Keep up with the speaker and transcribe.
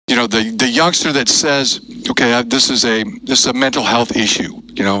the youngster that says, okay, this is a mental health issue.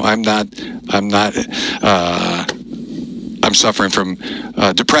 I'm suffering from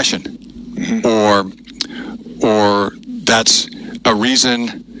depression, or that's a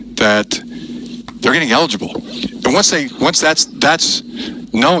reason that they're getting eligible. And once that's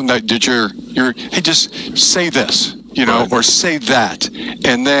known that you're hey, just say this, or say that,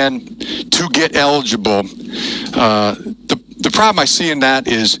 and then to get eligible, the problem I see in that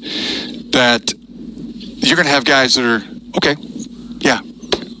is that you're going to have guys that are okay. Yeah,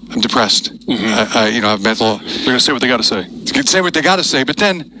 I'm depressed. I have mental. They're going to say what they got to say. They can say what they got to say, but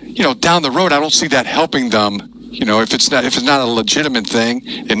then down the road, I don't see that helping them. If it's not a legitimate thing,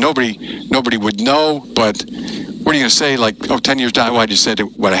 and nobody would know, but what are you going to say? Like, 10 years down, I just said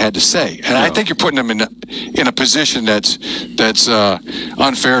what I had to say, and I think you're putting them in a position that's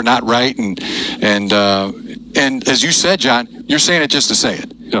unfair, not right, and as you said, John, you're saying it just to say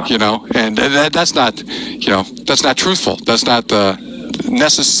it. And that's not truthful. That's not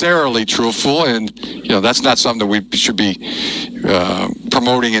necessarily truthful, and that's not something that we should be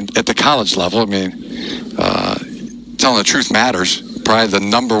promoting at the college level. I mean, telling the truth matters. Probably the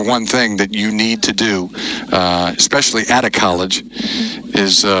number one thing that you need to do, especially at a college,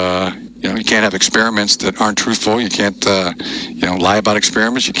 is you can't have experiments that aren't truthful. You can't lie about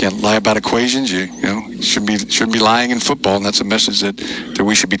experiments. You can't lie about equations. You shouldn't be lying in football, and that's a message that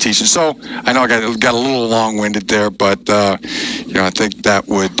we should be teaching. So I know I got a little long-winded there, but I think that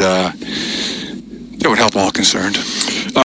would help all concerned.